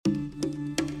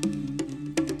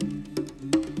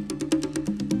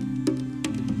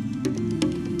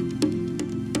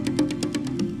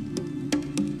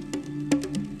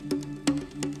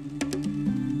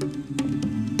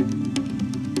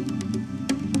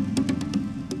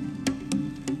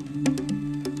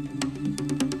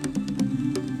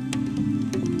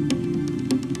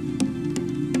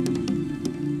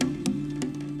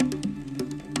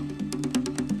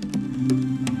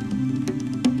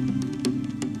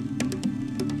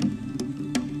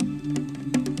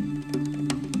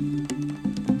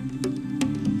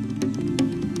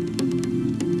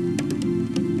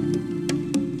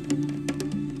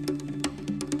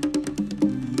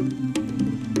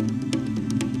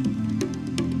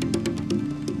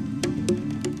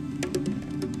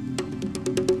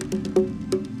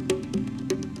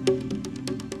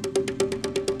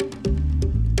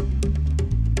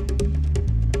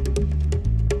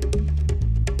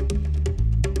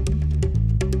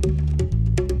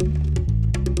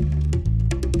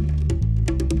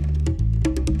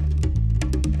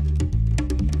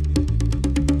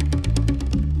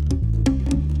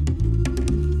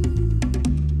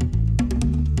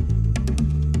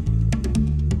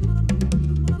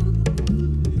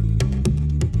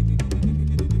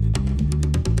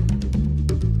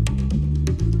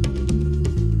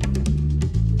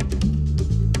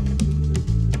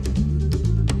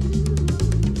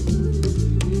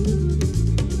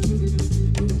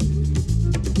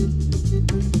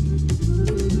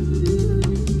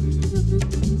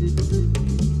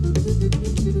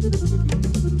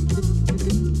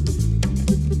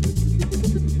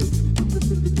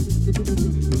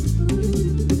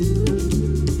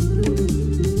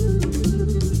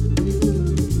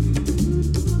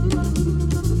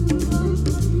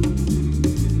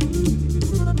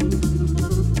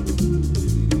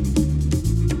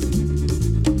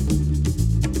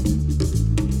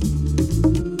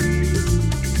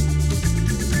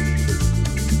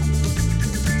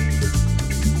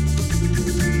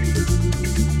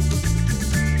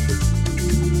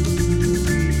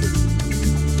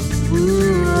Ooh,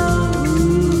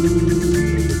 ooh.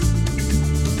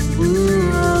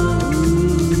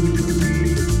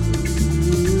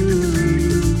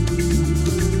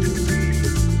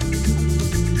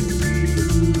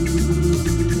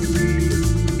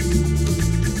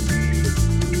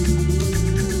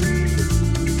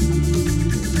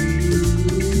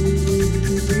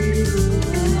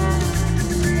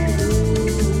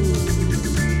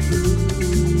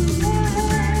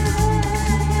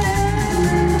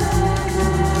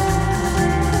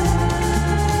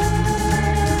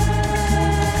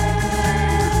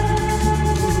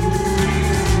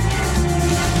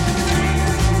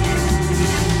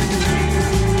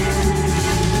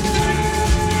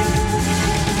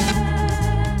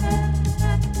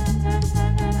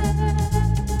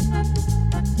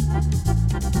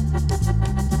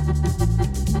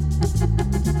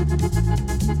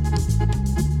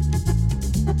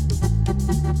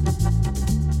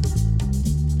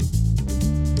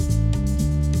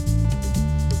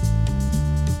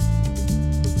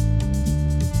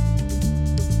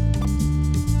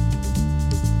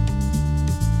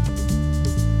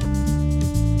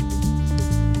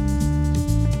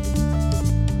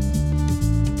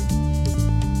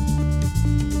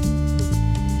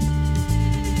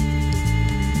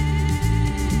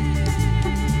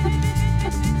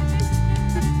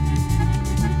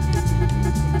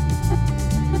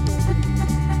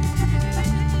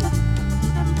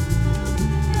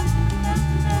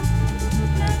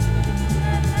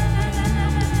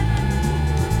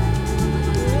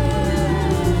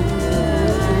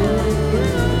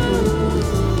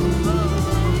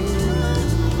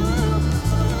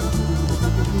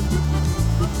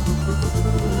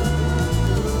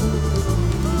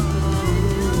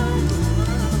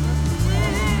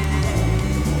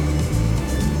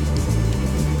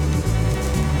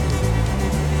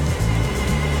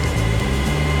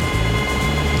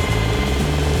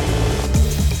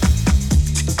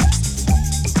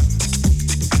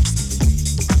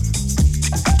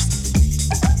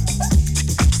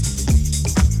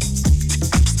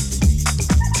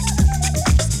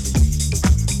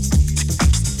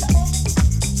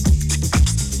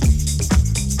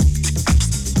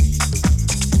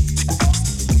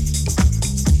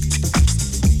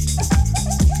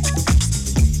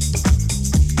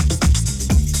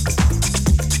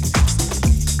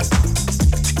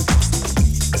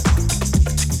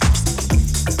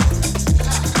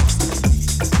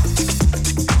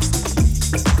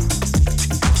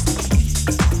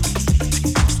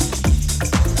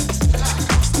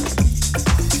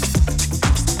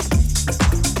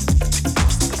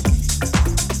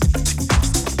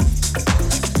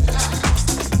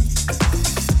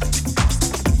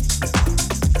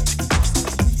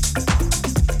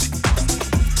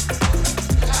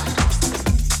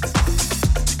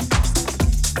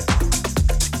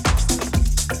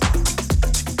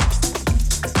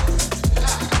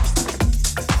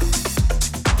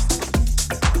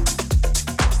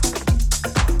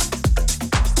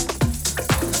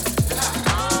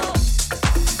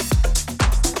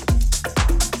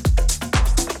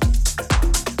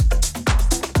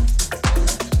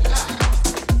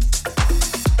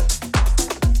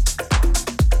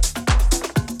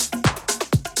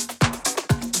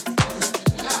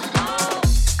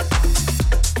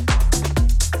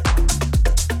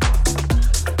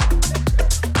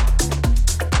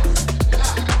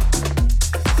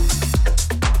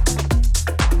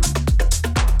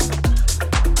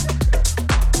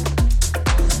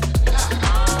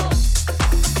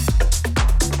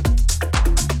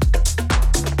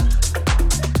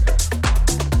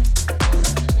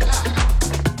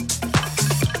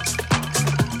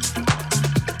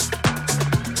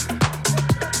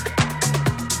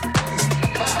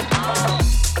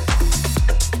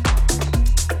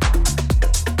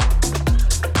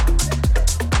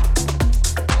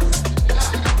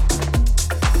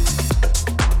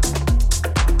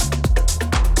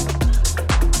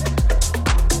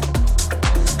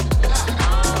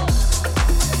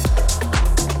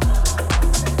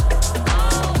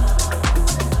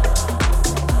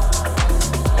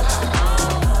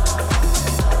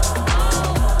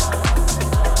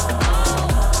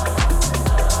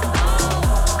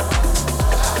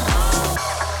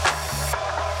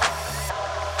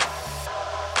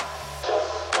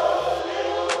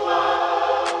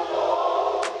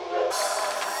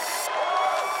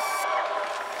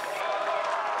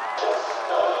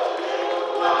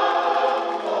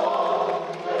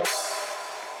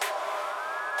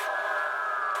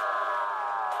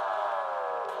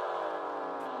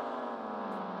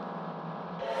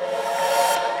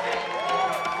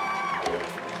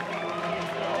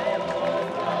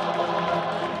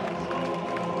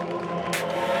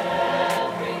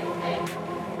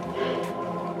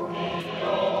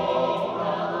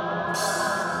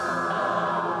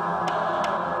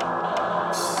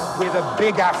 with a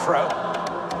big afro.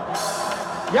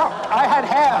 Yeah, I had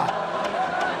hair.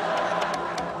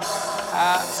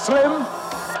 Slim,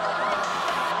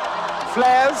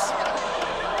 flares,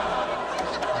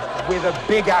 with a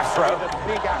big afro.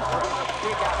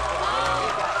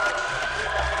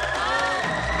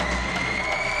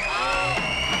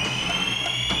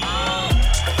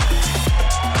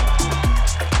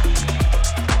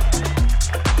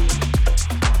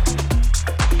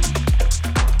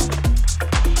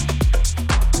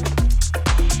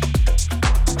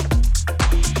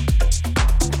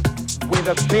 With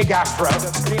a big afro.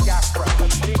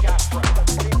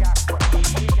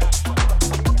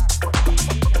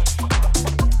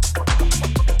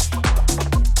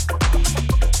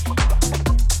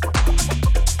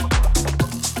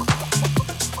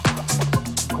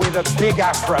 With a big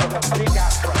afro.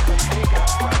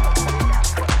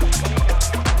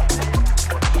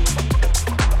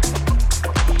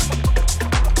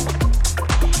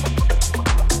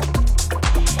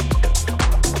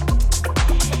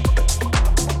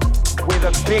 With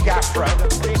a big afro.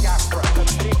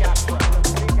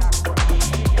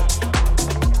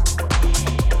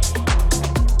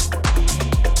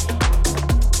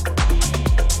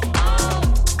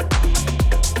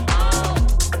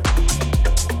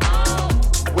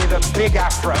 Big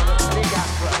afro.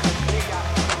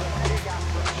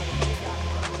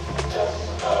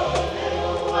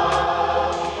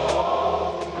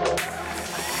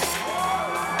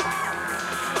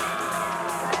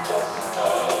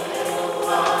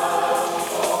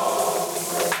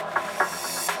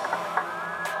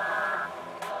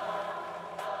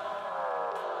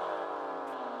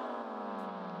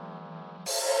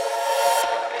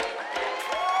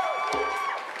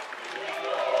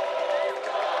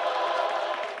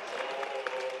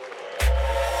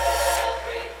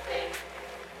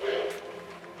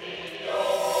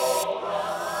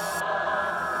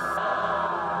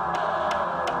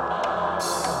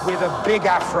 With a big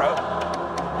afro.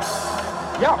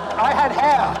 Yeah, I had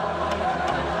hair.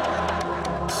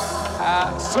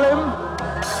 Slim,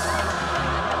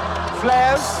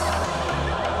 flares,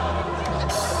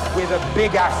 with a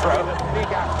big afro.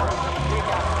 Big afro.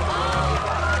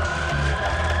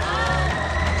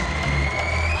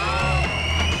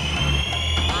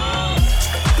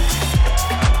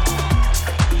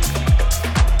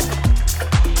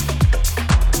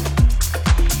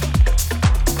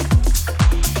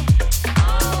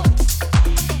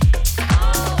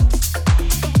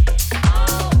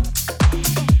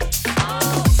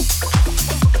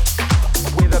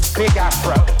 With a big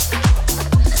afro.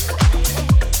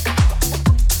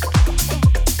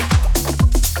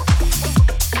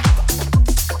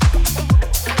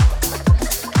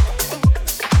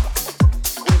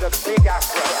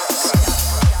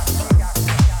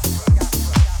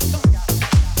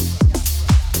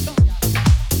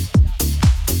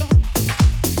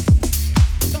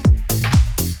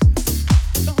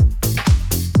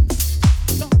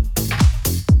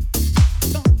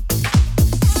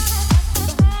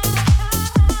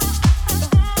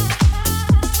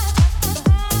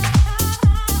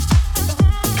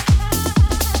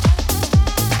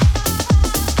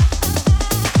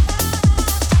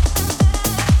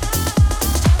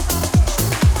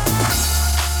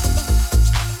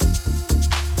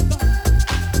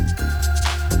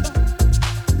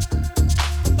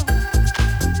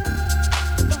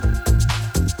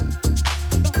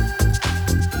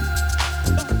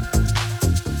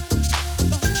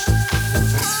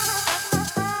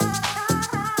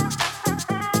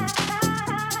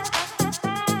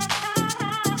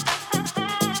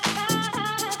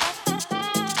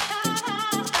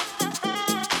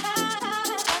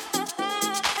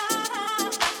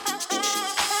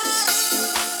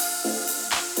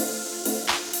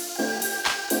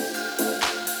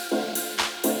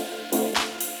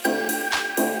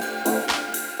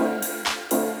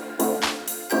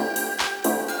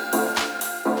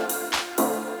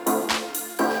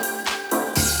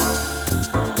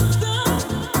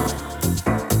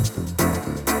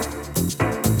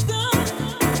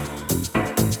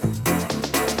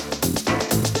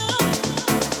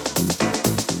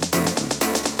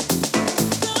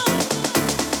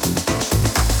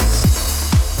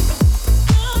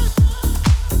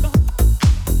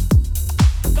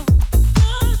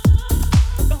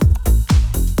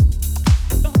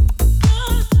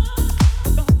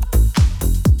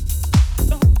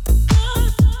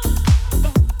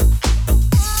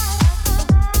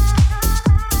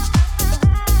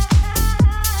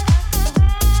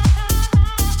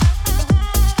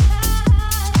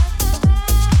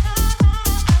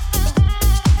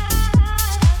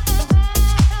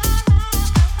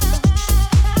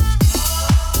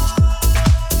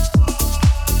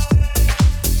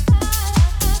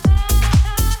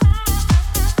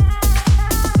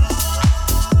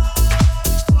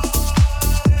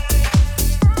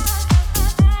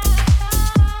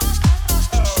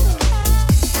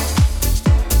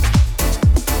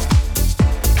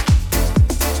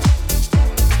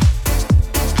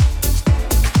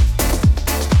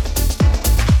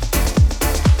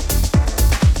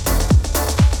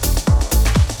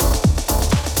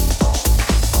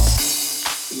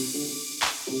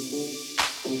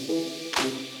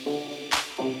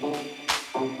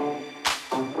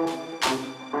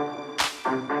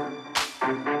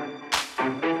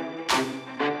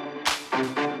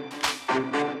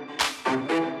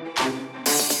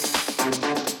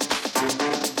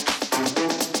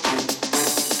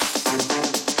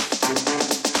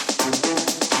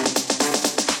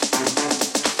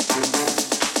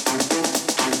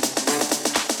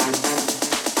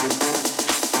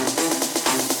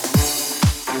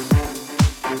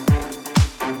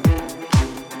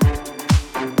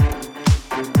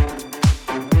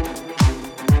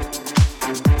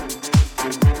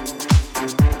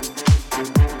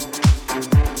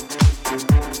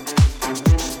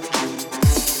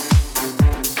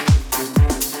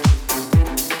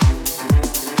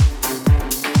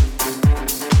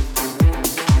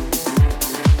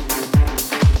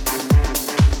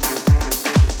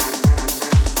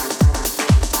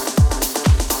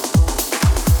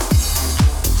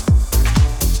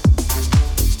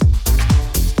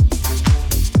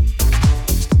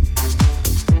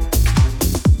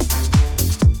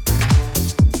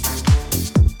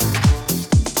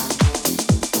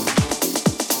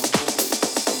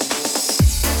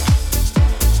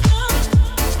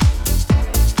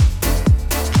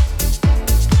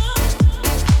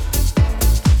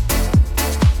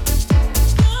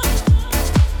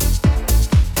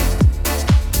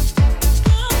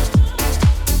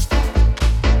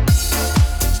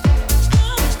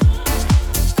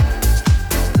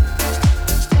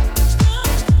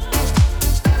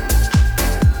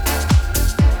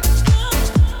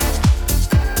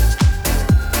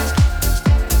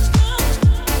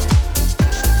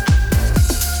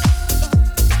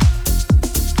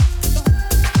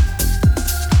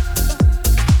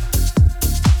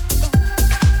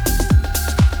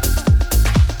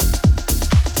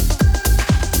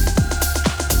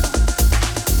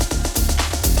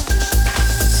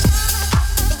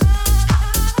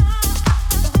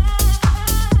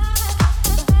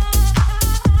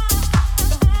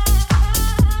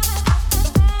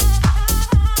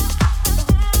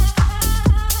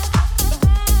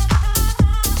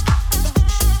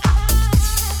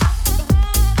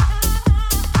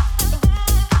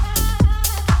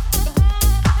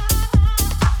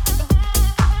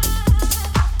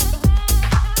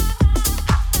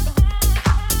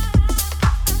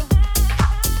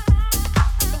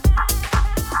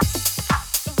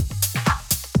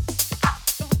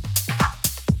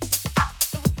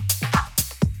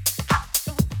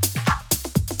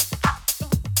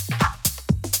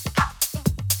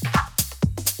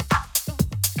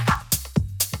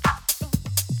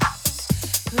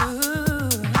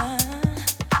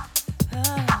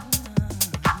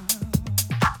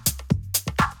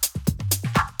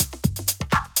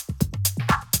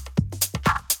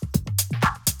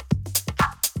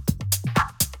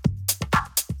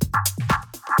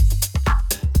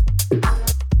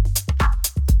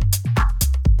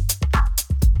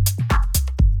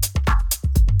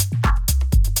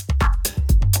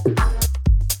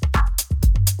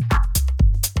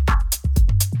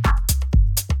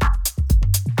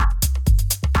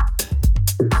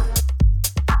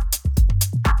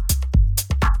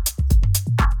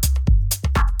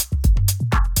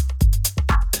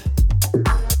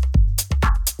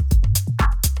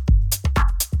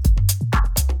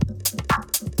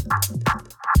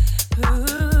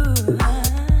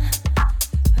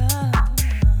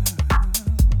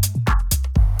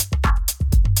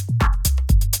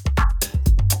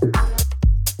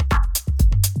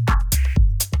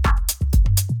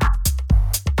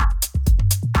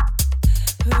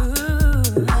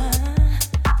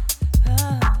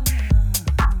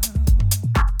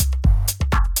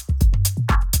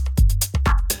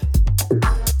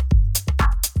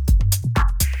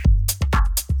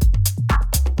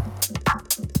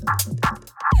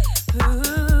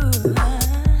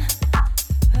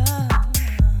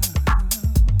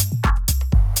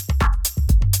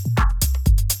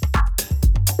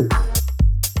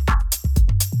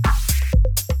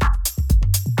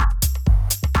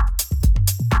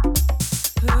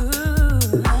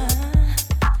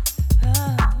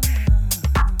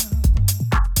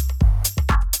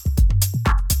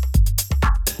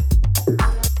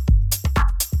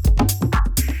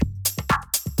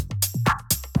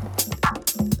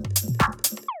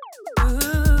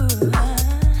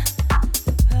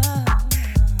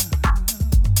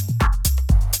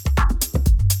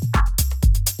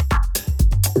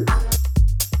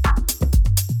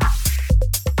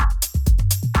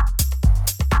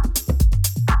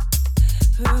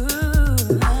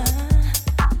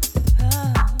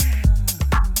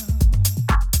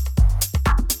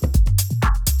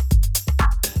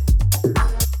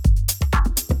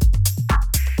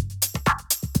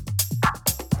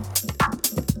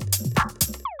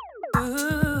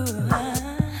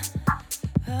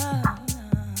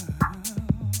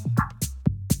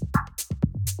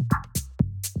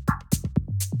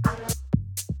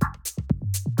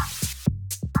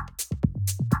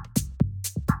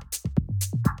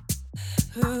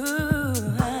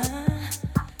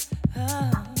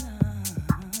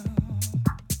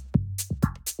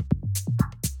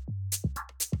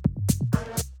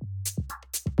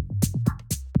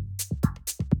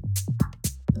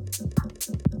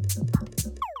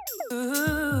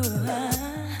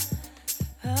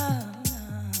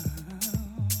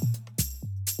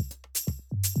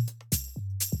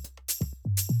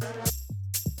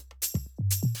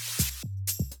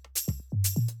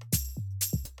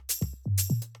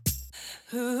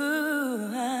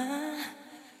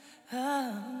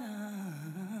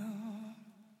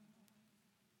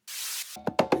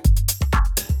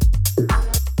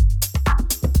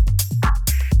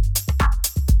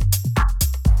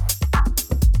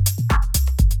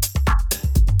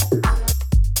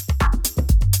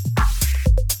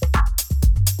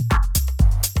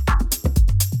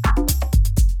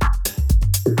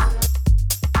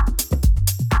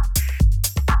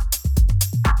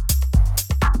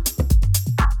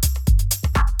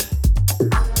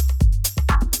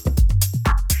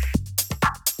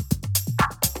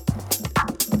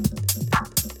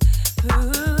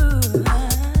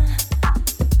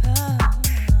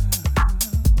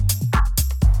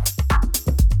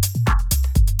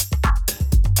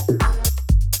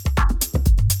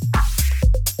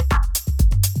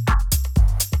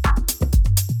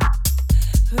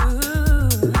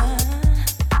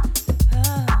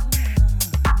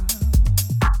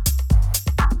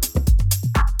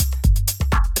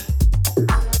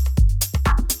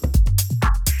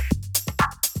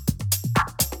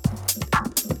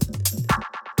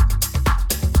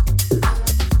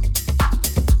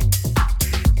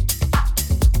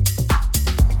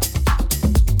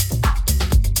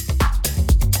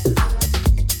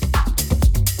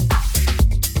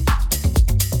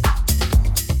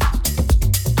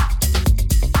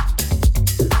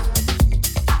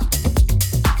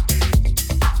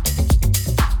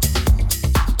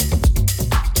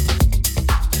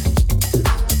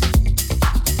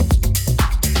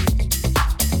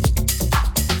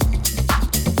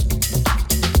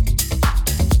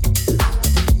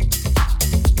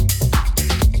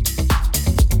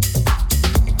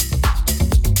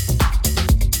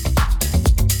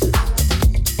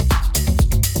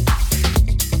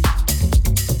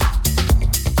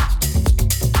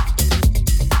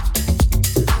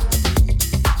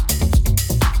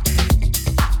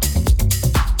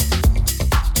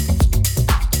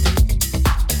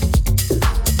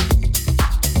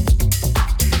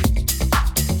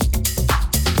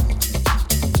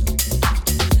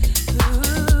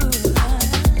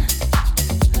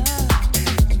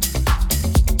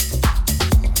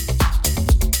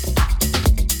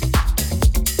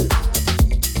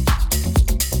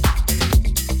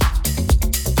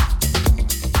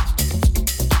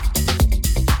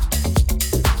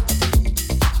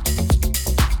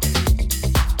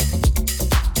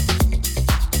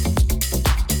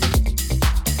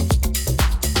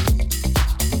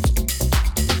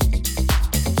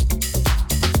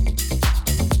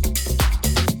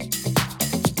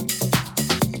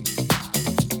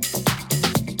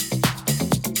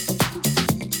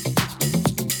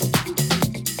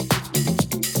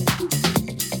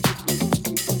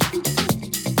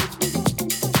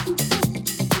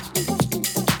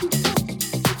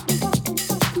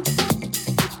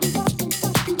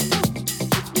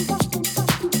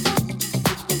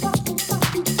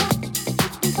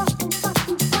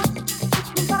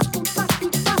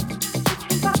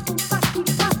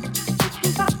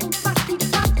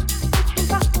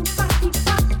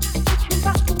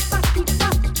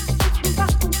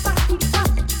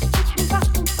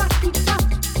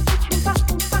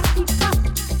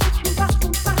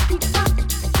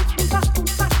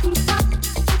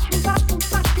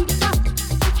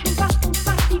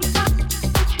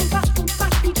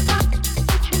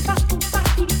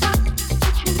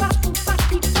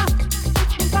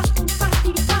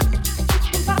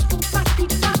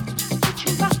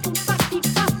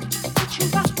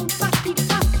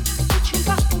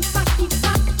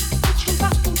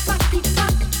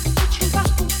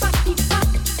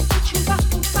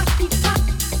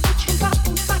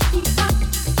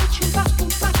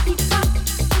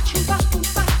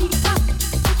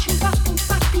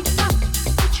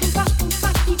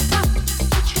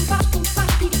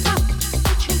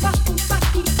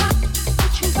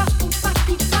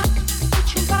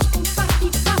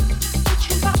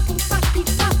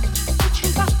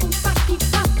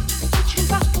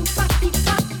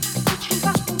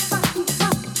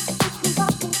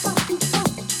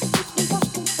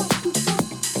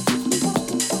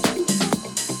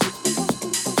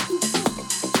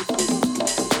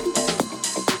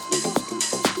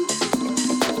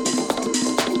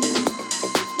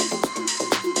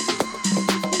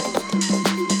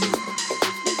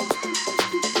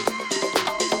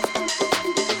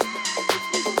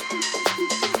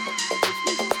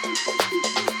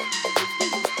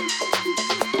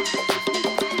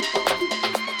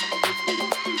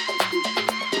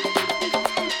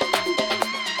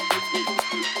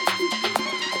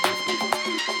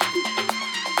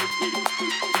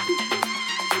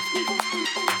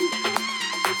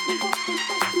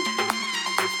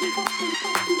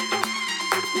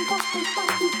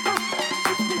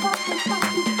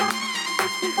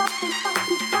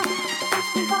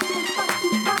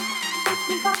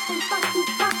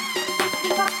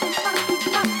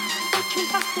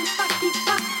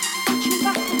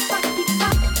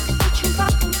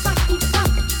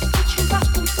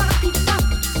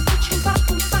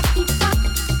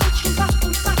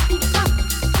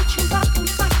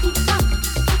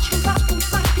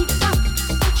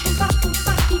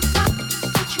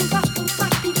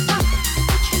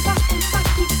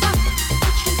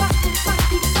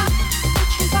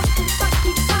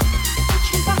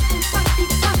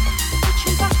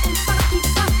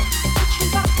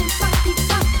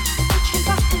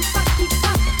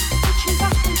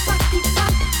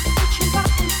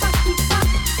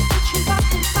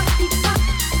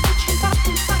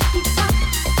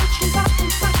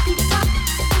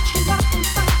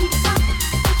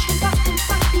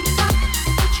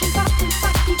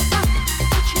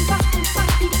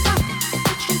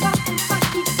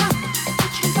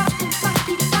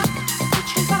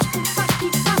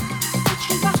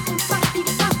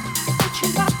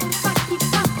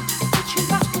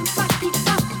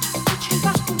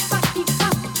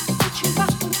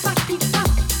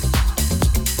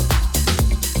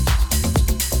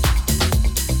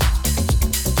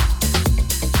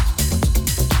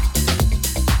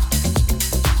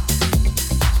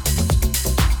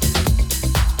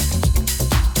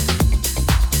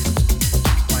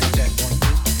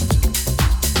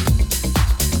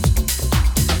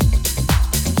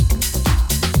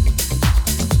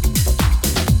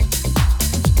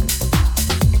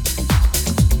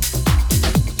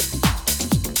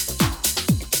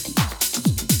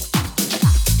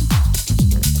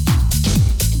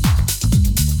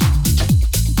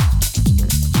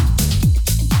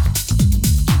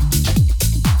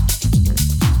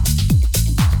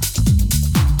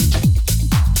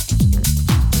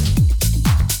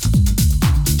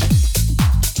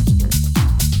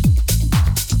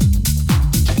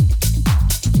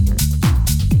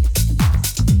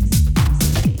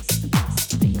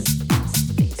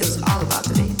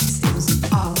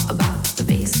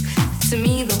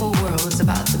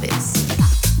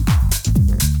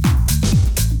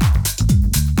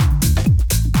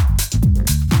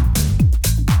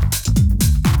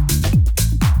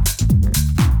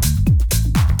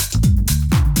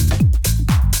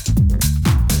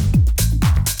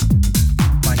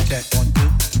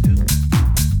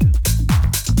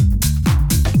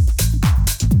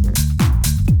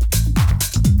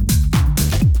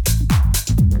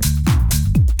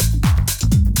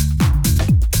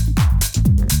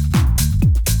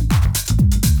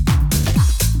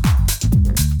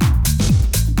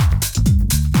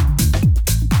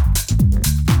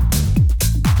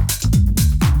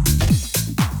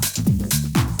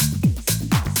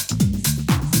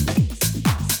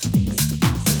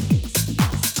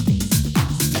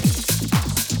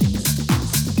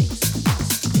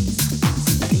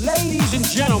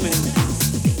 gentlemen,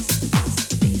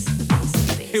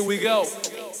 here we go.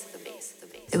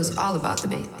 It was all about the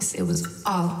bass. It was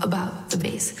all about the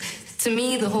bass. To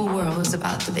me, the whole world was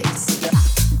about the bass.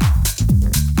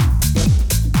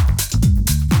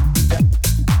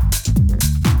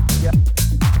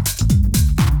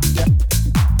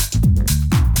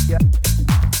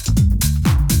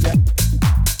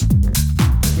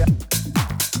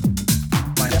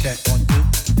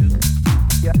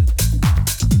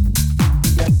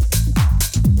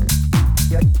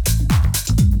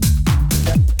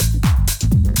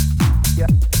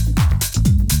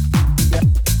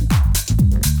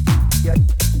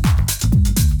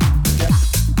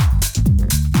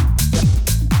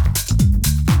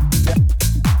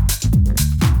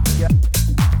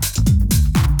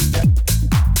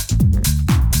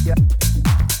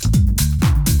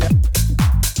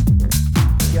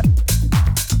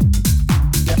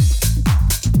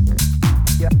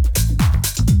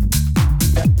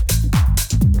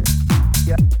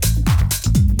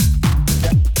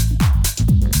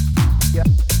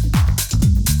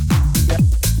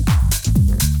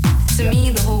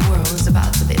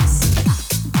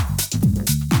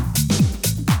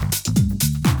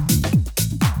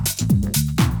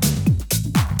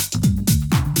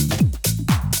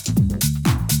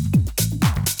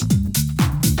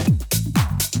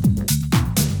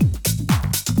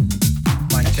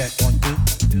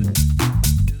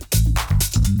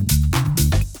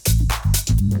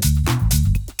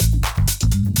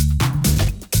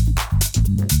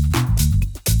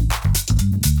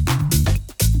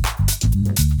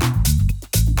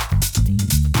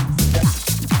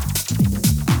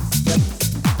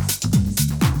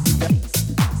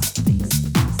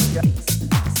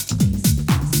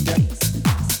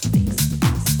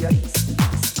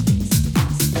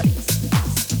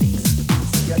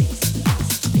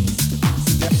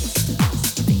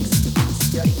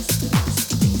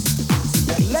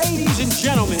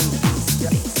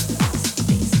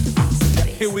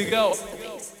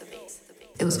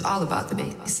 It was all about the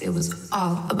bass. It was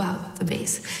all about the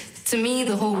bass. To me,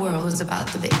 the whole world was about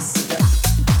the bass.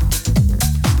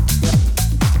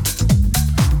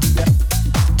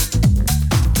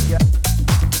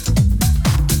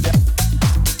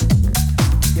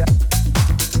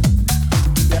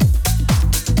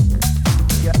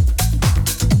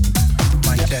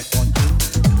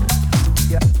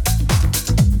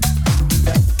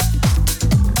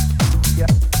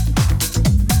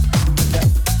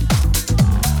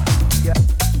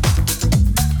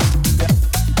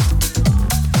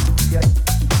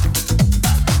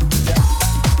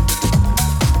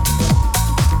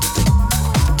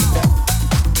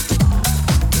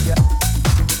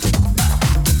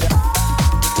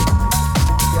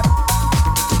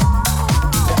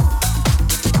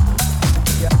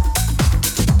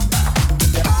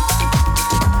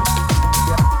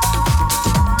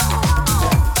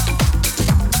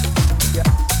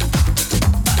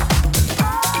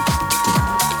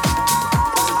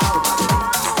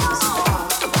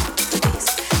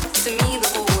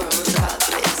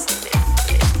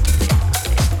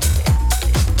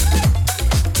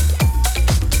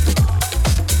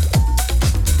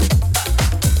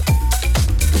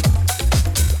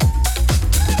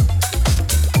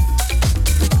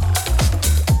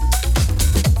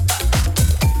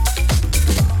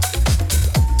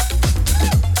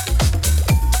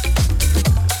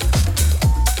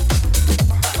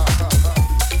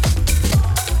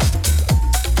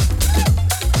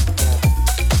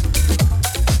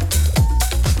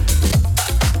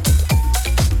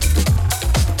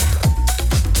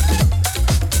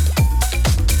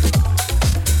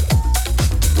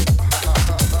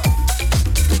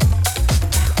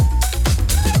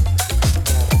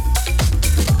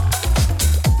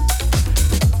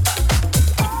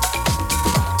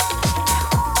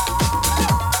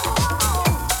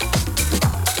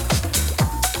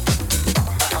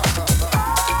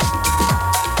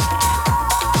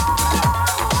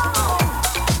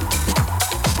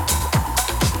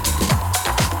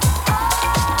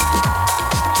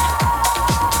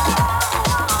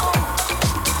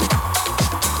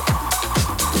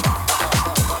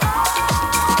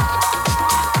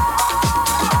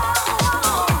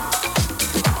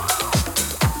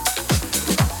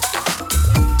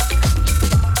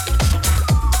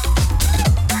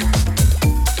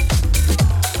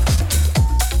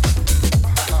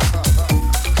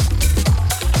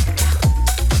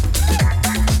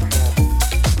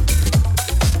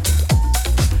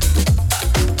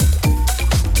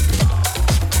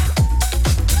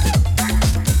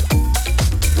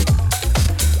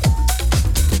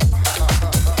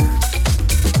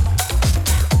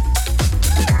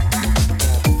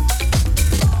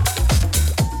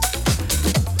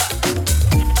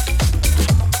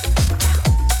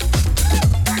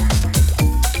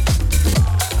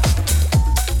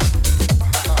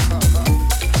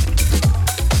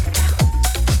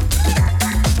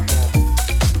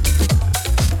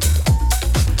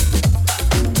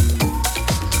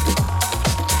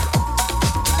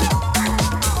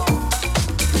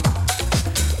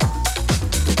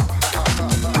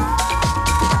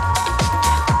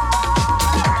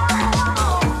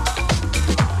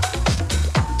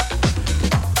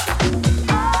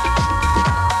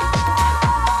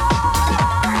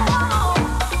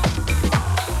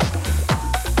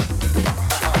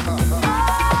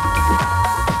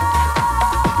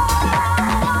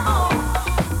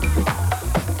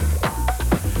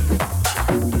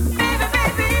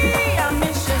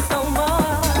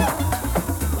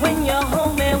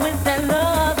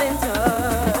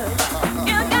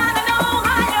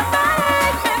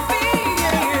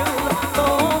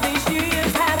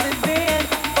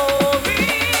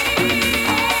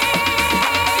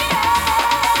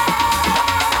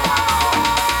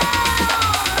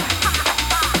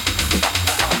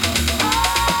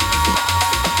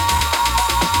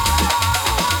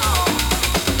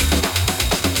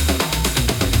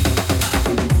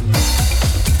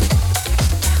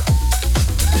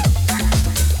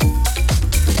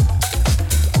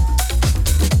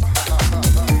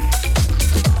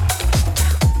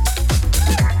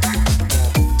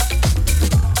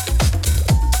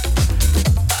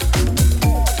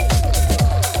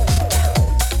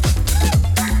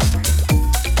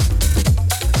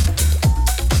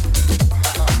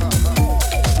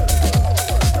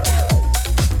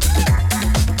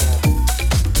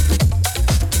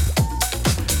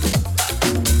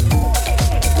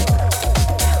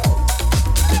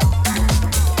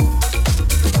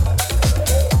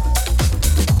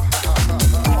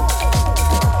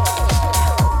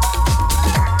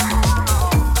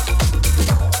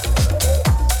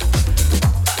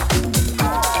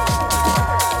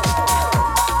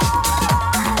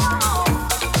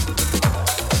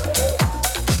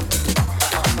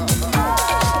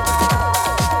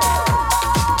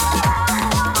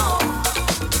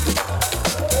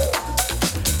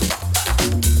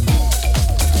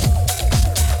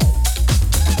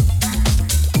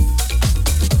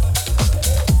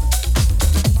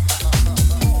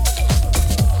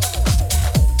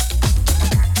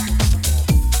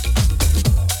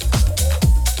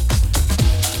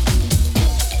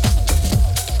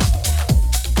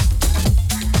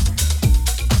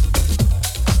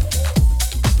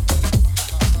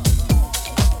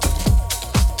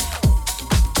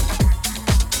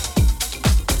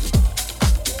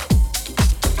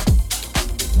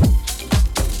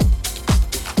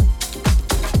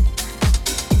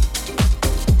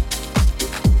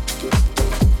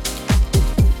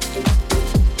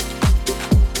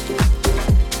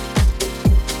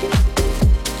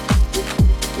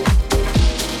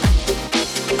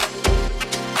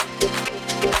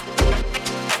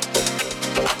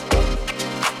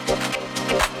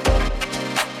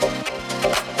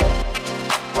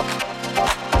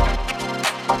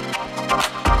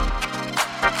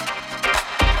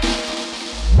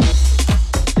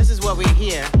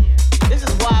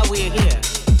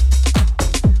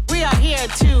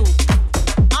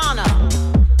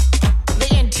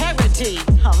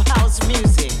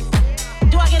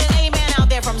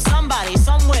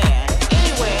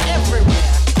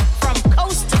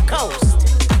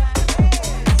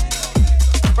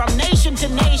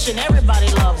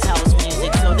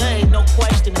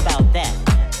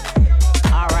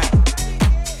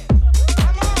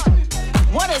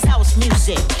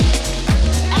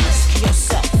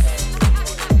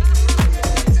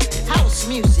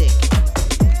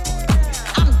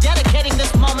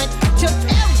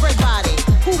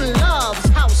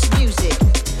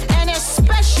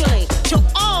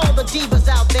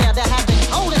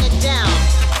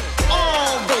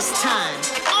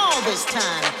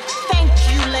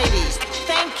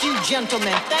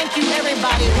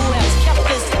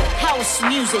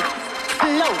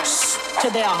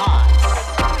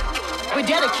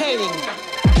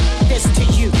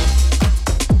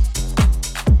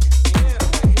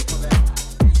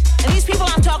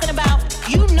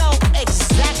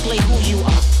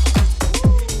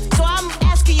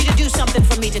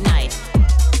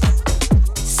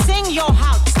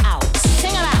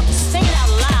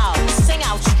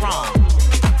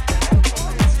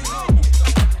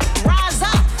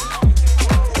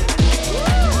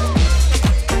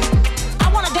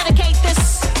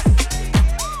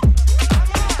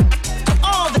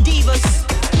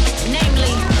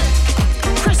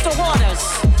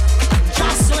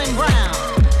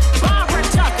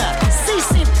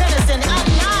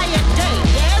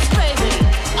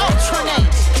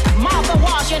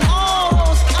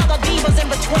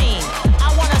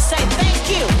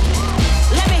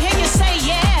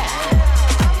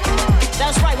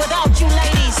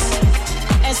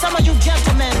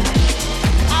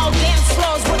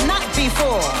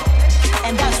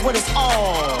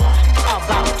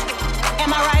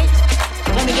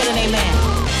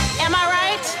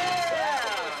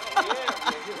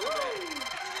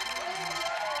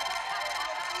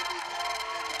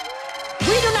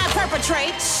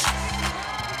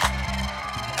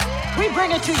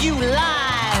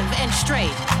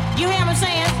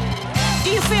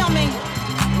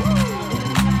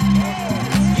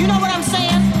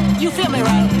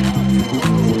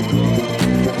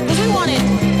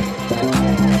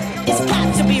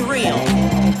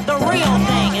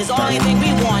 is the only thing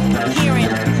we want. Hearing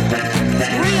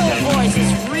real voices,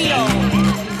 real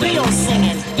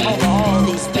singing over all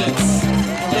these beats.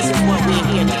 And this is what we're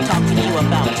here to talk to you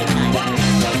about tonight.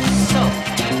 So,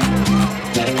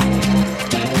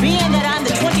 being that I'm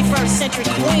the 21st century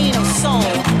queen of soul,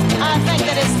 I think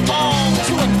that it's all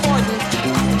too important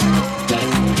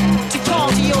to call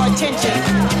to your attention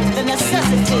the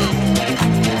necessity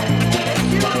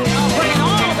of bringing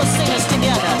all the singers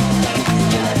together,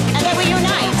 and that we unite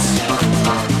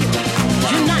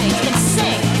and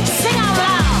sing out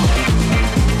loud.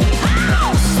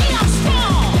 Oh, sing out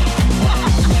strong.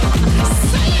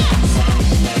 Sing it,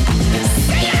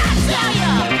 I tell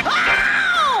ya.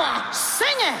 Oh,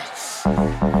 sing it.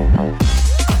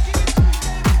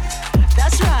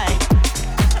 That's right.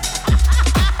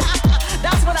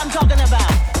 That's what I'm talking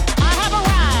about. I have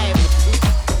arrived,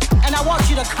 and I want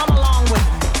you to come along with me.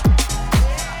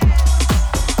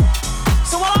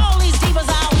 So while all these divas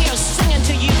out here singing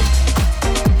to you,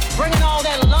 bringing all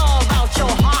that love out your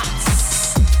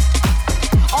hearts,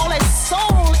 all that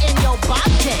soul in your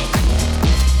body,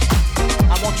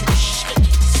 I want you to shake it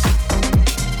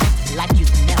like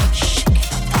you've never shaken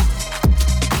before.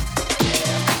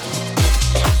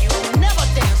 Like you've never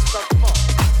danced before.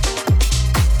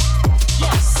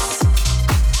 Yes,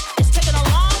 it's taken a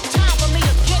long time for me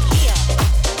to get here.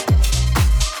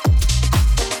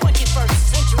 The 21st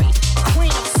century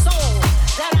queen of soul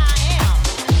that I am.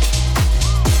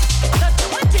 The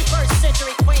 21st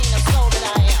century queen of soul that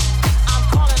I am. I'm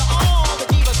calling all the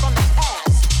divas from the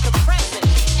past, the present,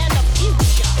 and the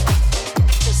future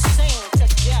to sing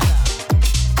together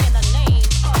in the name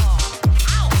of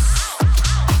house.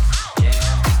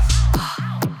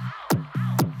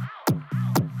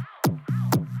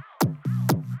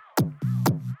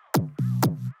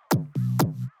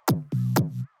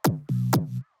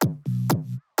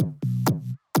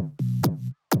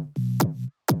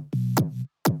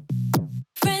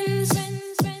 Friends,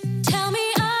 tell me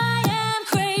I am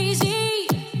crazy,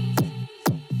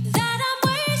 that I'm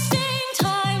wasting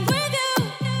time with you.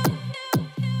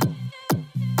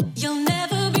 You'll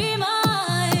never be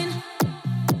mine.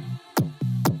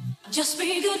 Just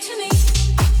be good to me.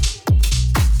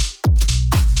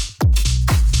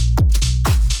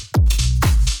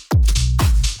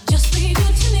 Just be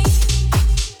good to me.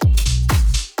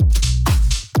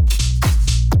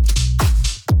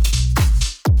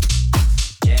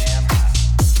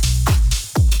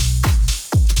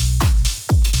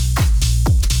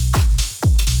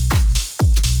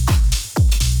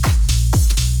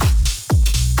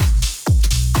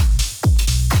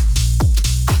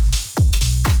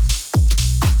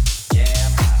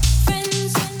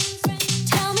 Friends,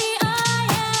 tell me I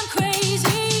am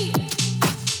crazy,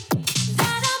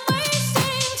 that I'm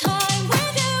wasting time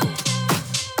with you.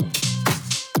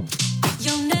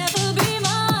 You'll never be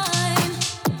mine.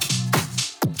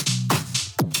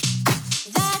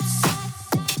 That's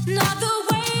not the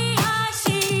way I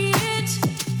see it,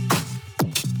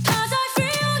 'cause I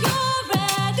feel you're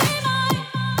ready mine.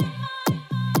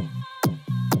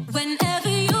 Whenever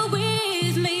you're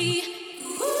with me,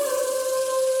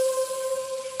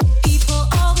 people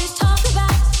always talk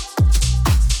about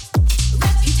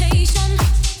reputation.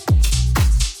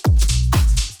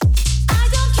 I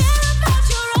don't care about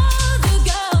your other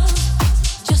girls.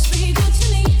 Just be good to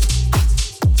me.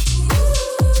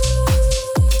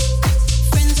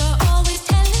 Friends are always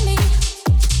telling me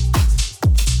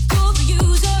you're a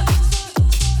user.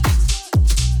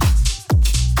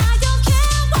 I don't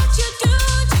care what you do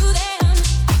to them.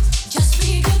 Just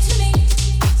be good to me.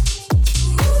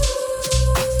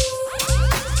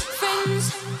 Friends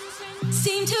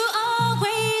seem to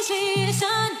always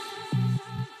listen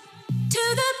to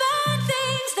the bad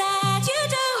things that you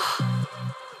do.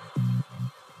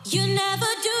 You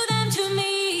never do them to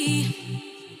me.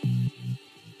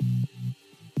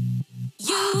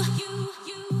 You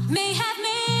may have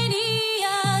many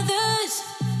others,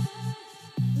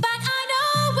 but I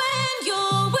know when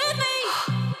you're with me,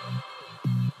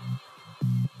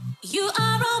 you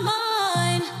are all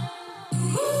mine.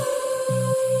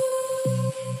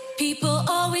 People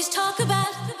always talk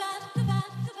about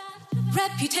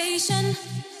reputation.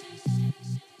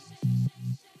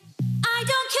 I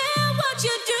don't care what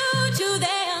you do to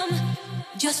them.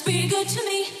 Just be good to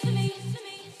me.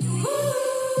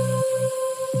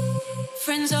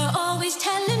 Friends are always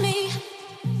telling me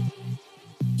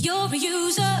you're a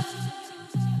user.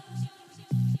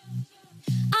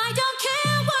 I don't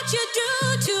care what you do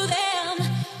to them.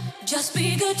 Just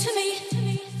be good to me.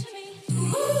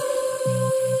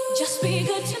 Just be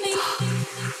good to me.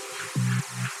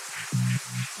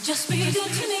 Just be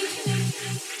good to me.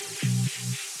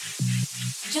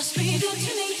 Just be good to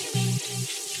me.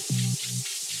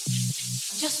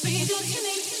 Just be good to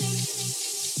me.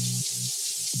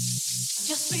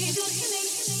 Just be good to me.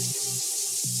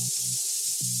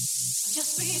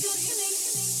 Just be good to me.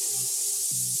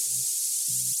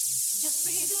 Just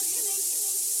be good to me.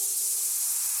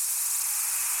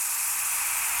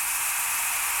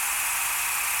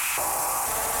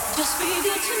 Just be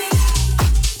good to me.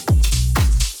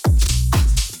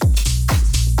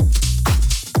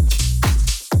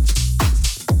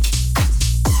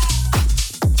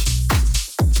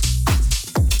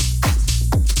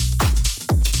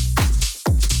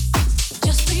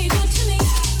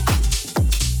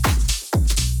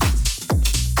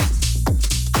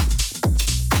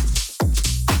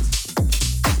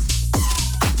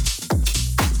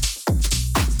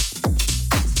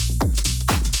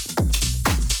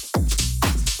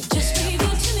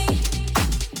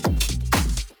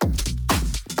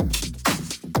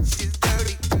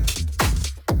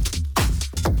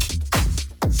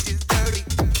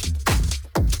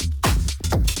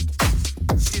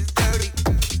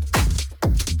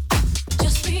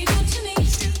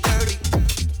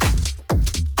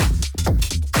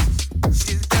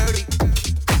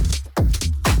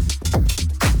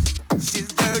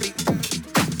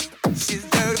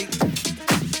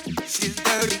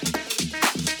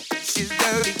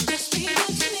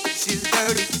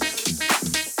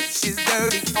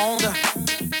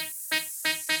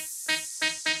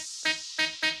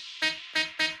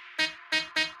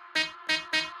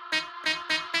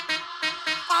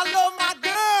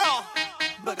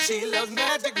 She loves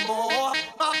magic more.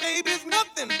 My baby's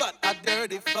nothing but a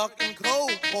dirty fucking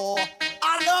cold pour.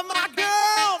 I love my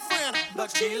girlfriend,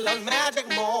 but she loves magic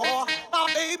more. My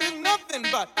baby's nothing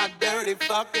but a dirty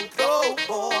fucking cold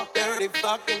pour. Dirty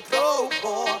fucking cold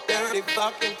pour. Dirty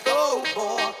fucking cold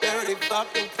pour. Dirty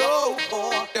fucking cold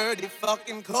pour. Dirty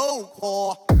fucking cold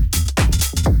pour.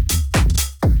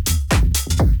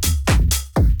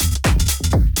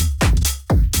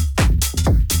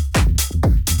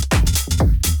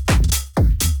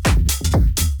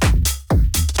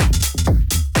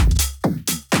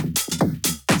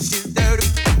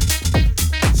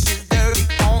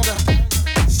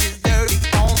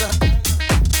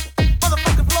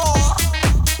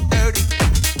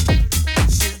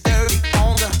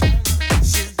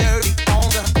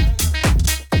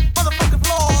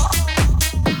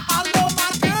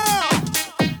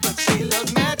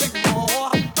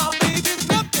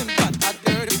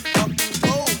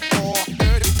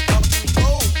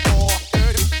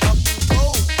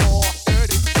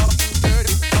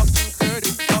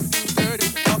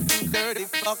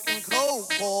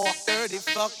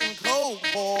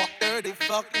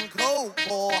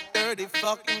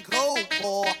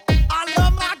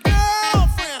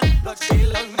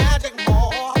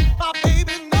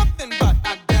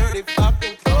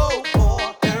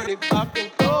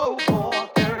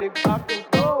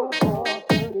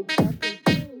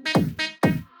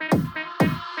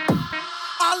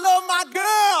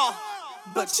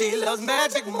 She loves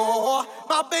magic more.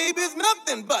 My baby's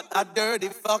nothing but a dirty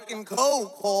fucking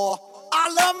cold pour. I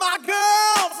love my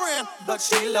girlfriend, but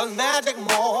she loves magic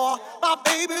more. My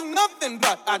baby's nothing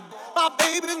but a, my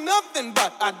baby's nothing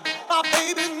but a, my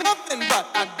baby's nothing but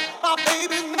a, my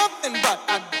baby's nothing but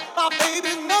a, my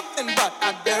baby's nothing but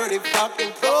a dirty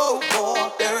fucking cold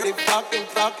pour. Dirty fucking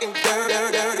fucking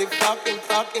dirty fucking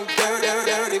fucking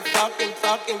dirty fucking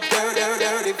fucking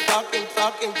dirty fucking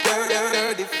fucking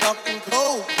dirty fucking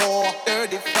cold pour.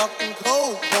 Dirty fucking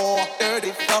cold pour.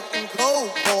 Dirty fucking cold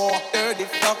pour. Dirty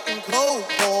fucking cold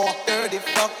pour. Dirty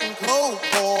fucking cold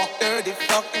pour. Dirty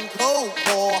fucking cold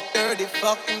pour. Dirty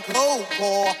fucking cold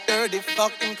pour. Dirty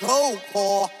fucking cold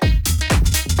pour.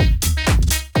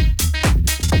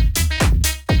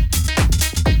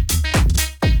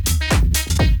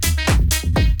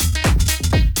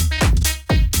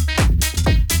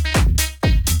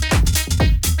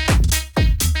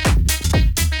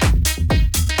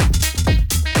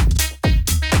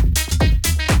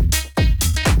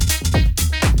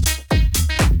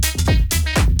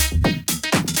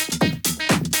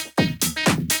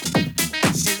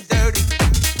 She's dirty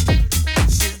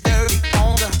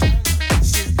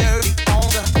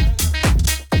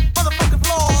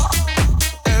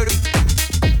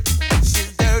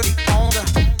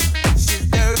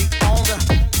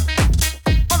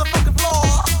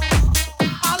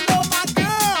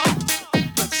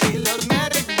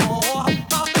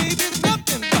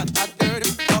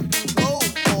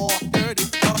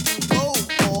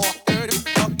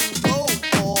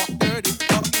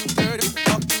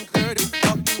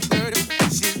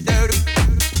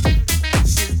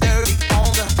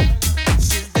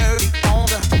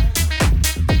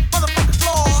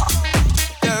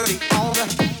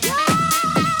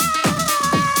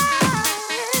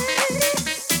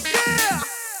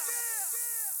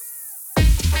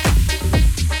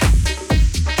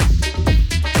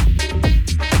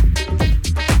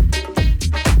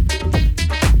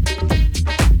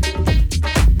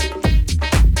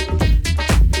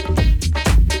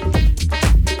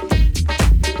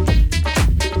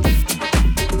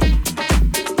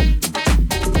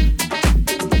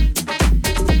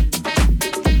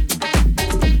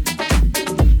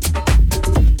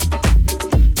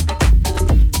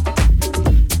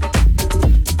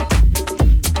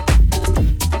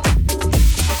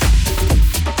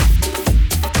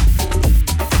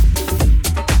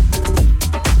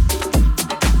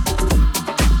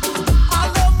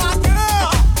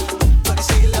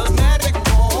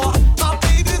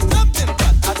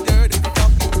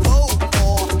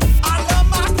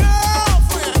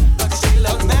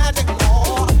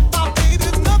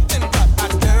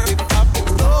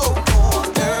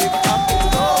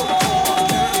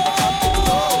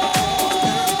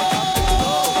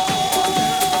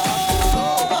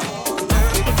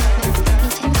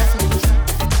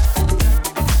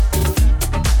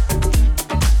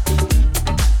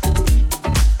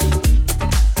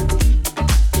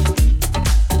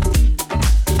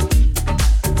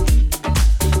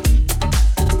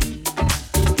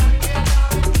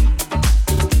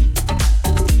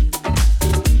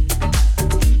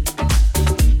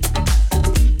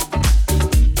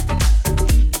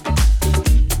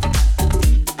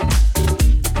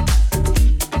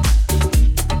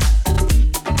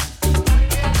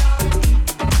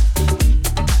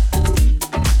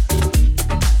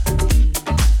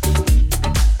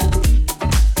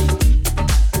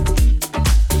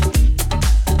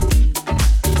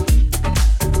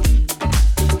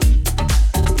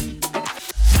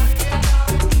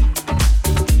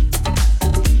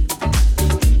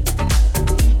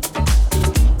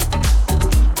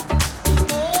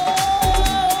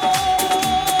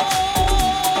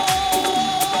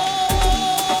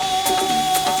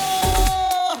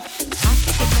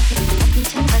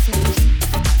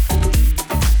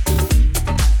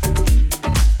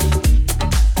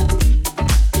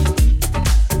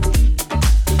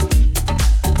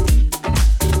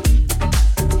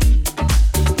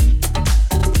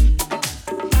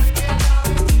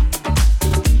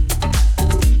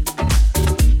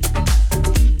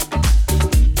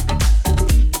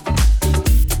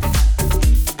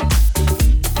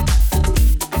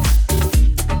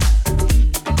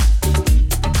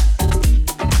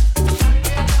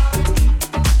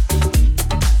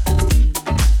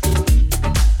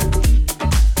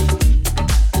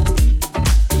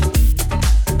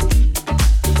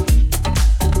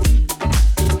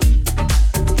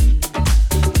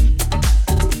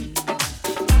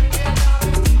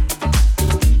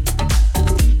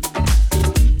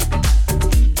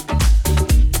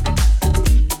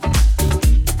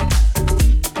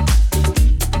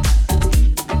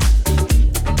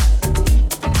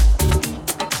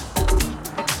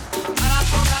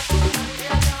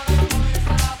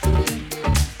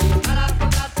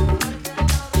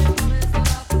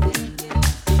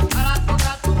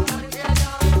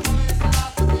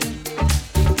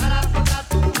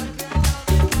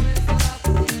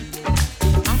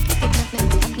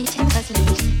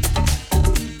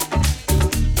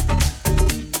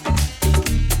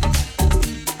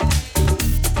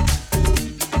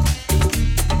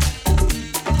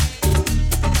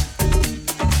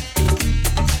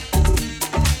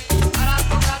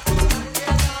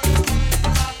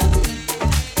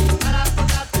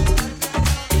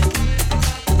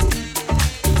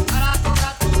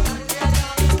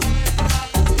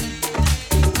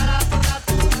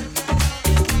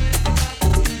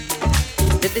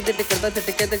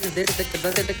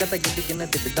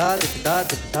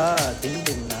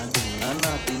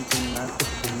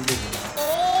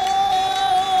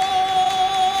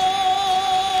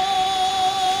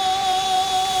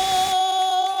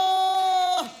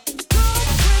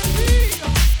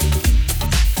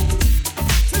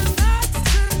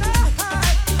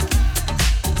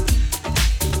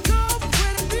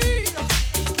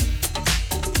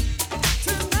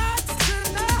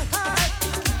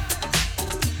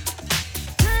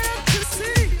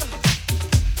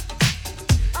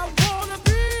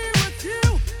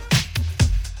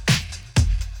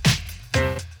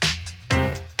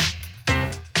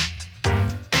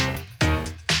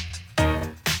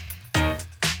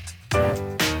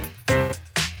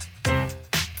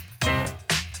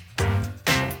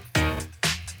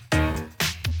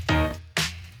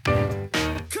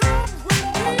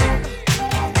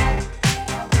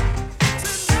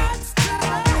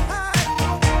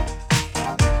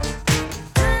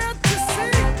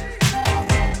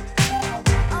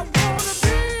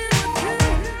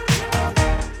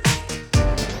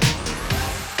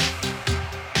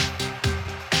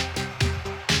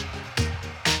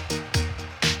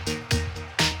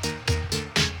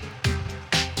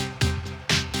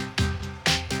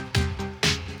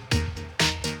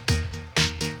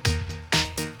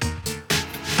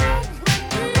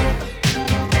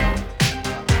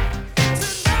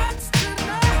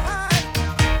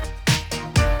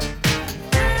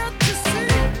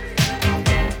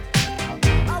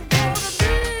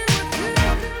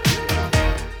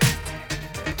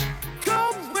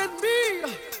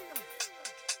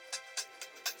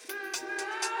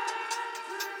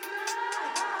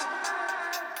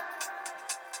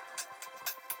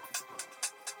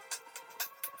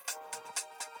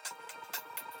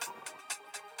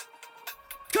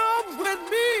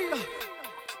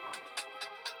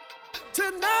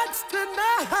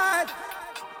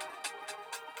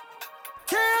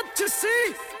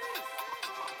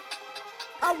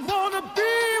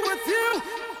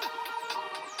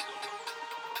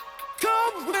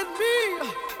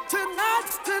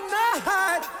Tonight's the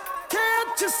night.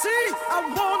 Can't you see?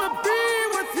 I want